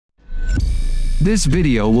This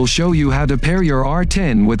video will show you how to pair your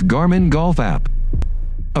R10 with Garmin Golf app.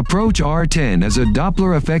 Approach R10 is a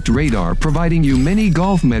Doppler effect radar providing you many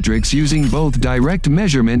golf metrics using both direct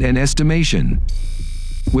measurement and estimation.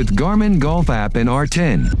 With Garmin Golf app and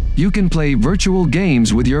R10, you can play virtual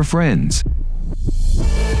games with your friends.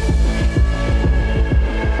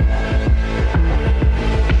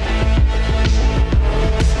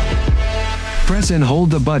 Press and hold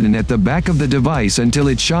the button at the back of the device until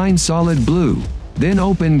it shines solid blue. Then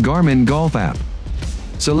open Garmin Golf app.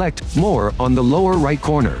 Select More on the lower right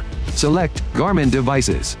corner. Select Garmin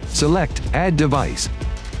Devices. Select Add Device.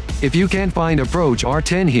 If you can't find Approach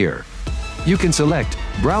R10 here, you can select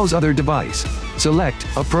Browse Other Device. Select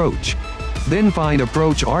Approach. Then find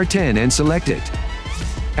Approach R10 and select it.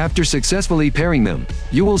 After successfully pairing them,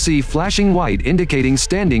 you will see flashing white indicating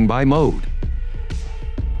standing by mode.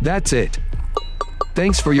 That's it.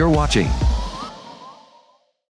 Thanks for your watching.